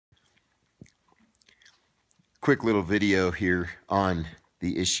Quick little video here on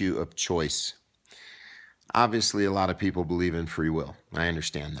the issue of choice. Obviously, a lot of people believe in free will. I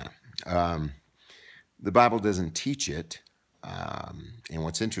understand that. The Bible doesn't teach it. And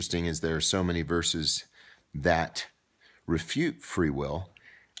what's interesting is there are so many verses that refute free will.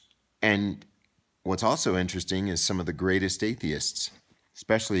 And what's also interesting is some of the greatest atheists,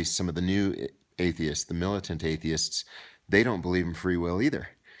 especially some of the new atheists, the militant atheists, they don't believe in free will either,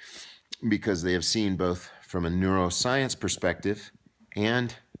 because they have seen both from a neuroscience perspective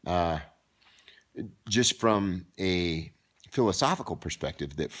and just from a philosophical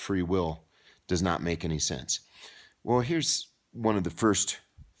perspective that free will does not make any sense. Well, here's one of the first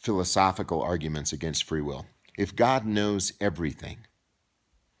philosophical arguments against free will. If God knows everything,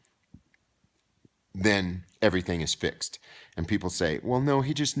 then everything is fixed. And people say, well, no,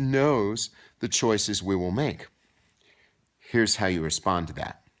 he just knows the choices we will make. Here's how you respond to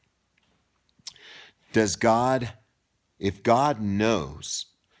that. If God knows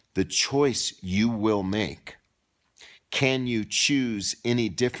the choice you will make, can you choose any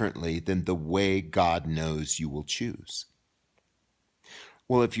differently than the way God knows you will choose?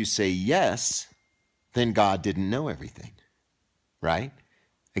 Well, if you say yes, then God didn't know everything, right?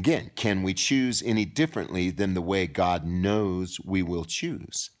 Again, can we choose any differently than the way God knows we will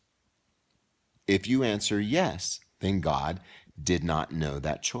choose? If you answer yes, then God did not know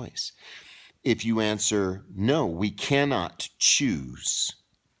that choice. If you answer no, we cannot choose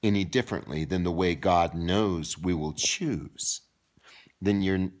any differently than the way God knows we will choose,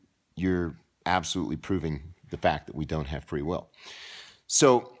 then you're absolutely proving the fact that we don't have free will.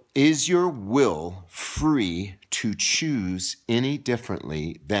 So, is your will free to choose any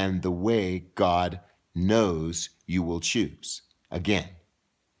differently than the way God knows you will choose? Again,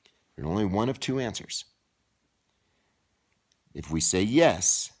 there's only one of two answers. If we say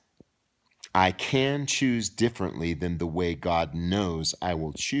yes, I can choose differently than the way God knows I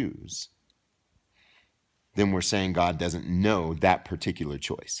will choose, then we're saying God doesn't know that particular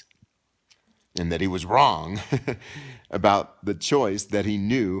choice and that he was wrong about the choice that he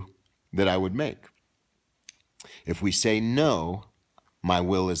knew that I would make. If we say no, my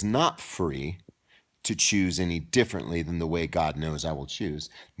will is not free to choose any differently than the way God knows I will choose,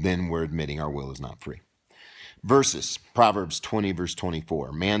 then we're admitting our will is not free. Verses, Proverbs 20, verse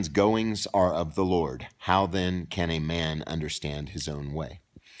 24. Man's goings are of the Lord. How then can a man understand his own way?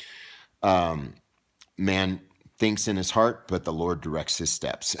 Man thinks in his heart, but the Lord directs his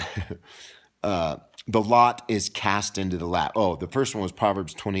steps. The lot is cast into the lap. Oh, the first one was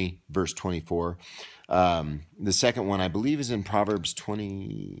Proverbs 20, verse 24. The second one, I believe, is in Proverbs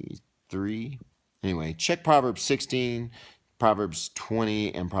 23. Anyway, check Proverbs 16, Proverbs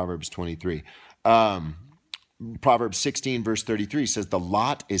 20, and Proverbs 23. Proverbs 16, verse 33 says, the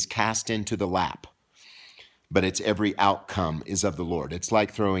lot is cast into the lap, but its every outcome is of the Lord. It's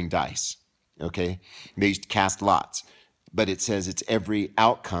like throwing dice, okay? They used to cast lots, but it says its every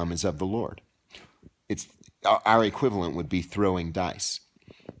outcome is of the Lord. It's our equivalent would be throwing dice.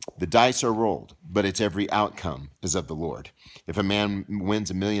 The dice are rolled, but its every outcome is of the Lord. If a man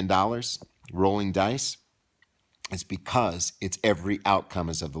wins $1 million rolling dice, it's because its every outcome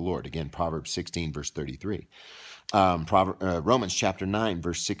is of the Lord. Again, Proverbs 16, verse 33. Romans chapter 9,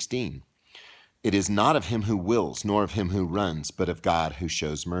 verse 16. It is not of him who wills, nor of him who runs, but of God who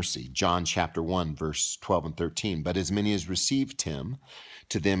shows mercy. John chapter 1, verse 12 and 13. But as many as received him,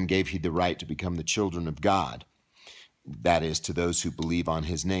 to them gave he the right to become the children of God. That is, to those who believe on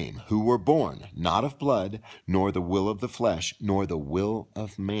his name, who were born not of blood, nor the will of the flesh, nor the will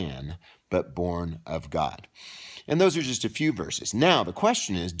of man, but born of God. And those are just a few verses. Now, the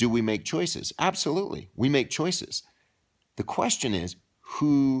question is, do we make choices? Absolutely, we make choices. The question is,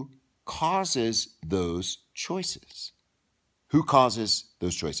 who causes those choices? Who causes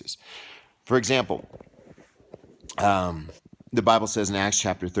those choices? For example, the Bible says in Acts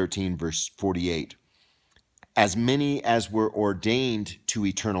chapter 13, verse 48, as many as were ordained to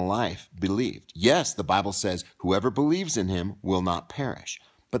eternal life believed. Yes, the Bible says whoever believes in him will not perish.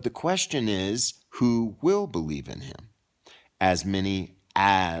 But the question is, who will believe in him? As many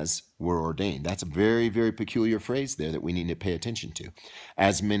as were ordained. That's a very, very peculiar phrase there that we need to pay attention to.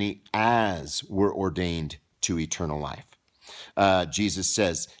 As many as were ordained to eternal life. Jesus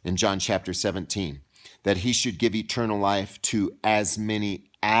says in John chapter 17 that he should give eternal life to as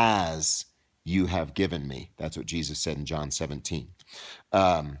many as you have given me. That's what Jesus said in John 17.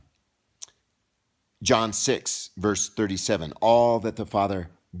 John 6, verse 37, all that the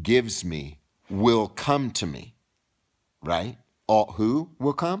Father gives me will come to me, right? All who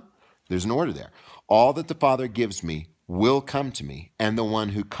will come? There's an order there. All that the Father gives me will come to me, and the one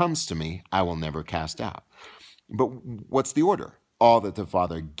who comes to me I will never cast out. But what's the order? All that the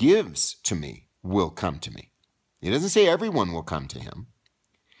Father gives to me will come to me. He doesn't say everyone will come to him.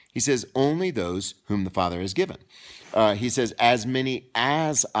 He says only those whom the Father has given. He says, as many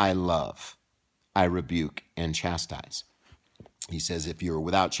as I love, I rebuke and chastise. He says, if you're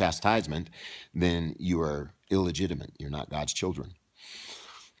without chastisement, then you are illegitimate. You're not God's children.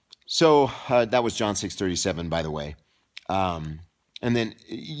 So that was John 6:37, by the way. And then,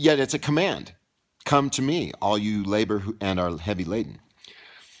 yet it's a command. Come to me, all you labor and are heavy laden.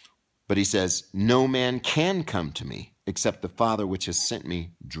 But he says, no man can come to me except the Father which has sent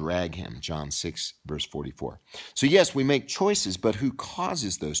me drag him. John 6, verse 44. So yes, we make choices, but who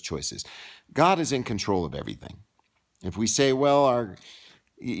causes those choices? God is in control of everything. If we say, well,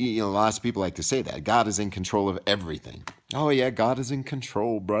 lots of people like to say that. God is in control of everything. Oh yeah, God is in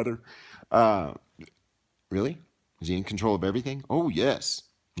control, brother. Really? Is he in control of everything? Oh yes,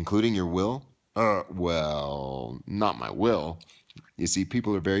 including your will? Well, not my will. You see,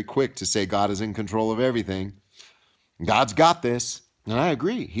 people are very quick to say God is in control of everything. God's got this. And I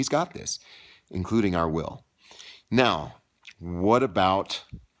agree, he's got this, including our will. Now, what about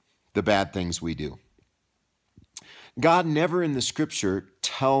the bad things we do? God never in the scripture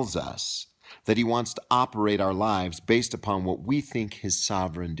tells us that he wants to operate our lives based upon what we think his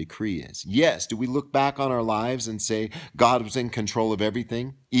sovereign decree is. Yes, do we look back on our lives and say God was in control of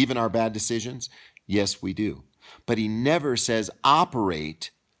everything, even our bad decisions? Yes, we do. But he never says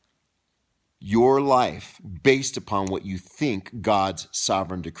operate your life based upon what you think God's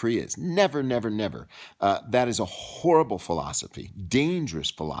sovereign decree is. Never, never, never. That is a horrible philosophy,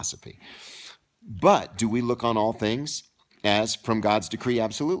 dangerous philosophy. But do we look on all things as from God's decree?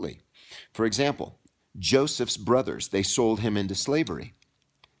 Absolutely. For example, Joseph's brothers, they sold him into slavery.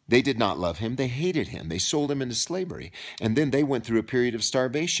 They did not love him. They hated him. They sold him into slavery. And then they went through a period of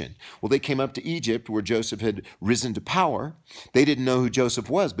starvation. Well, they came up to Egypt where Joseph had risen to power. They didn't know who Joseph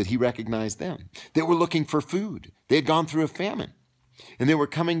was, but he recognized them. They were looking for food. They had gone through a famine. And they were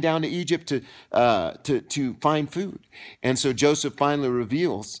coming down to Egypt to find food. And so Joseph finally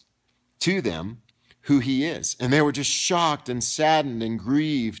reveals to them who he is. And they were just shocked and saddened and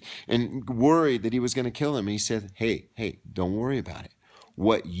grieved and worried that he was going to kill them. And he said, hey, don't worry about it.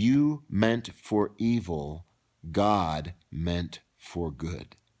 What you meant for evil, God meant for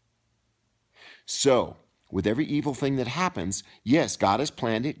good. So, with every evil thing that happens, yes, God has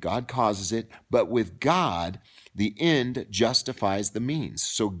planned it, God causes it, but with God, the end justifies the means.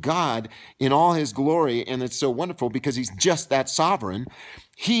 So God, in all his glory, and it's so wonderful because he's just that sovereign,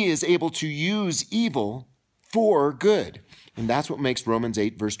 he is able to use evil for good. And that's what makes Romans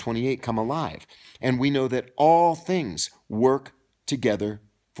 8, verse 28 come alive. And we know that all things work together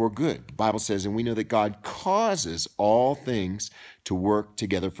for good. The Bible says, and we know that God causes all things to work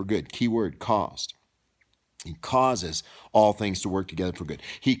together for good. Key word, caused. He causes all things to work together for good.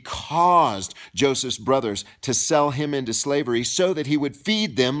 He caused Joseph's brothers to sell him into slavery so that he would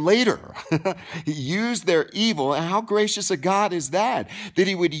feed them later. He used their evil. And how gracious a God is that? That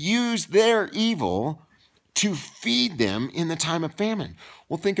he would use their evil to feed them in the time of famine.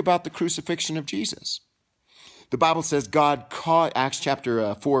 Well, think about the crucifixion of Jesus. The Bible says Acts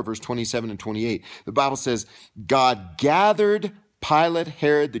chapter 4, verse 27 and 28. The Bible says, God gathered Pilate,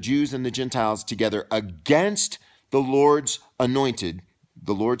 Herod, the Jews, and the Gentiles together against the Lord's anointed,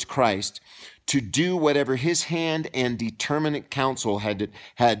 the Lord's Christ, to do whatever his hand and determinate counsel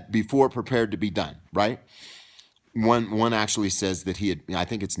had before prepared to be done, right? One actually says that he had, I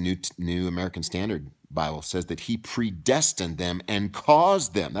think it's New American Standard Bible says that he predestined them and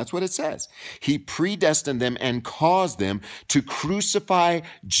caused them. That's what it says. He predestined them and caused them to crucify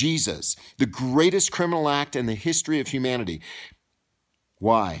Jesus, the greatest criminal act in the history of humanity.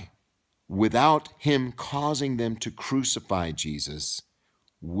 Why? Without him causing them to crucify Jesus,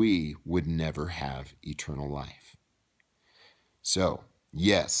 we would never have eternal life. So,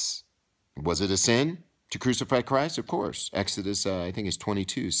 yes, was it a sin to crucify Christ? Of course. Exodus, I think it's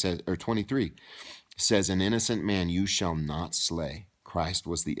 22 says, or 23 says, an innocent man you shall not slay. Christ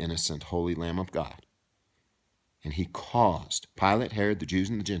was the innocent, holy Lamb of God. And he caused Pilate, Herod, the Jews,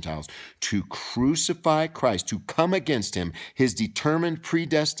 and the Gentiles to crucify Christ, to come against him. His determined,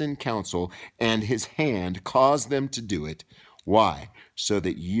 predestined counsel and his hand caused them to do it. Why? So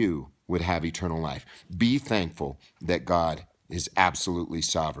that you would have eternal life. Be thankful that God is absolutely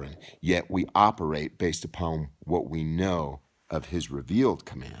sovereign, yet we operate based upon what we know of his revealed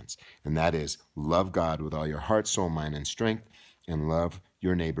commands, and that is love God with all your heart, soul, mind, and strength, and love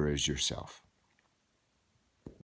your neighbor as yourself.